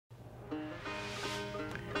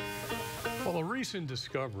A recent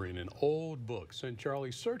discovery in an old book sent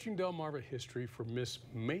Charlie searching Delmarva history for Miss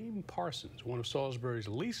Mame Parsons, one of Salisbury's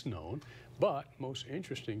least known but most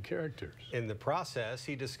interesting characters. In the process,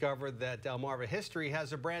 he discovered that Delmarva history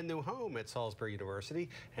has a brand new home at Salisbury University,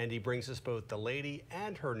 and he brings us both the lady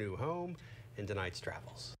and her new home in tonight's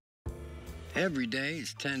travels. Every day,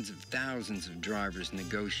 as tens of thousands of drivers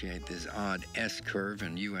negotiate this odd S-curve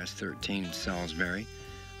in US 13 in Salisbury,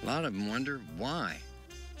 a lot of them wonder why.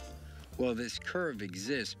 Well, this curve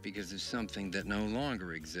exists because of something that no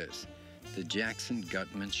longer exists, the Jackson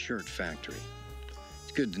Gutman Shirt Factory.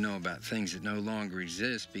 It's good to know about things that no longer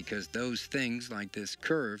exist because those things, like this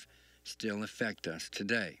curve, still affect us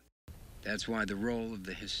today. That's why the role of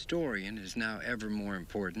the historian is now ever more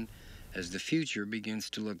important as the future begins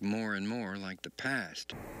to look more and more like the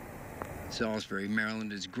past. Salisbury,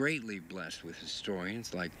 Maryland is greatly blessed with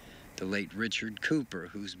historians like the late Richard Cooper,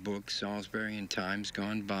 whose book, Salisbury in Times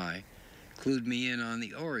Gone By, clued me in on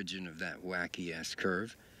the origin of that wacky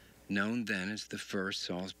S-curve, known then as the first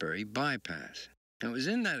Salisbury bypass. Now, it was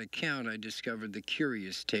in that account I discovered the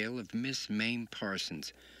curious tale of Miss Mame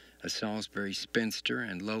Parsons, a Salisbury spinster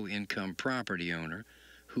and low-income property owner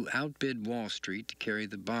who outbid Wall Street to carry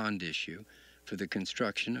the bond issue for the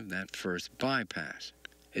construction of that first bypass.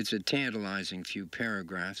 It's a tantalizing few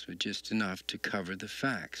paragraphs, but just enough to cover the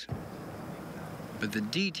facts. But the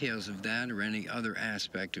details of that or any other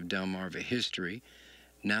aspect of Delmarva history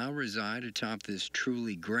now reside atop this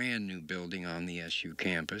truly grand new building on the SU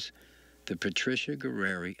campus, the Patricia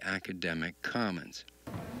Guerreri Academic Commons.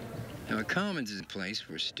 Now, a commons is a place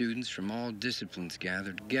where students from all disciplines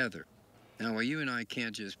gather together. Now, while you and I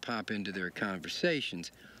can't just pop into their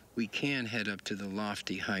conversations, we can head up to the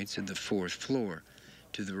lofty heights of the 4th floor,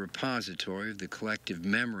 to the repository of the collective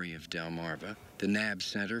memory of Delmarva, the NAB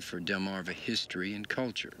Center for Delmarva History and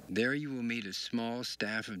Culture. There you will meet a small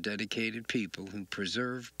staff of dedicated people who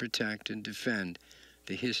preserve, protect, and defend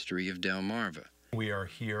the history of Delmarva. We are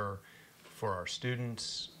here for our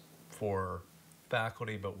students, for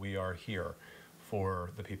faculty, but we are here for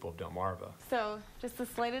the people of Delmarva. So just the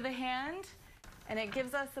sleight of the hand, and it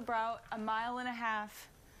gives us about 1.5 miles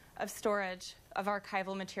of storage of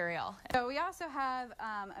archival material. So we also have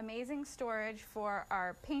amazing storage for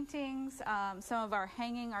our paintings, some of our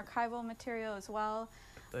hanging archival material as well.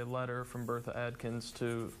 A letter from Bertha Adkins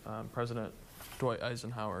to President Dwight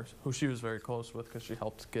Eisenhower, who she was very close with because she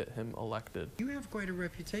helped get him elected. You have quite a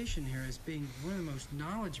reputation here as being one of the most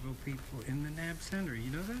knowledgeable people in the NAB Center.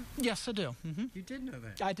 You know that? Yes, I do. You did know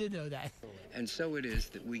that? I did know that. And so it is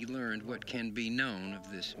that we learned what can be known of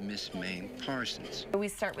this Miss Mame Parsons. We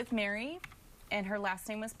start with Mary, and her last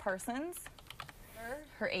name was Parsons.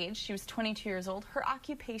 Her age, she was 22 years old. Her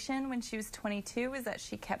occupation when she was 22 is that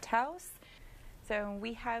she kept house. So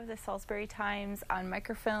we have the Salisbury Times on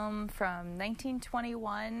microfilm from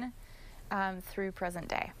 1921 through present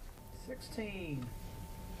day. 16.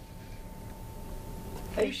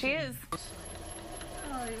 There she is.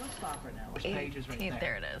 Oh, you'll stop her now. Which page is right there?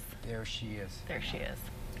 There it is. There she is. There she is.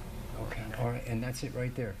 Okay, all right, and that's it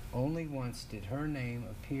right there. Only once did her name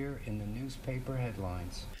appear in the newspaper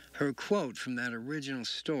headlines. Her quote from that original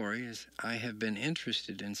story is, "I have been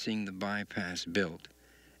interested in seeing the bypass built.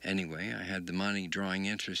 Anyway, I had the money drawing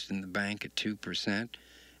interest in the bank at 2%,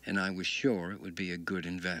 and I was sure it would be a good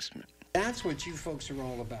investment." That's what you folks are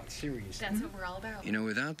all about, seriously. That's what we're all about. You know,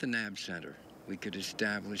 without the NAB Center, we could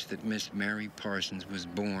establish that Miss Mary Parsons was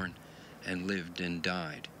born and lived and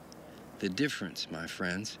died. The difference, my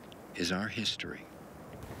friends, is our history.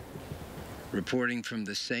 Reporting from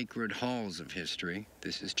the sacred halls of history,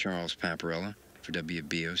 this is Charles Paparella for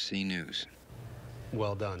WBOC News.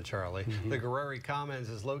 Well done, Charlie. The Guerreri Commons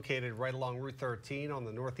is located right along Route 13 on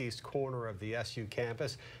the northeast corner of the SU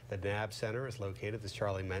campus. The NAB Center is located, as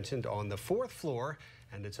Charlie mentioned, on the 4th floor,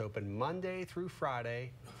 and it's open Monday through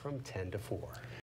Friday from 10 to 4.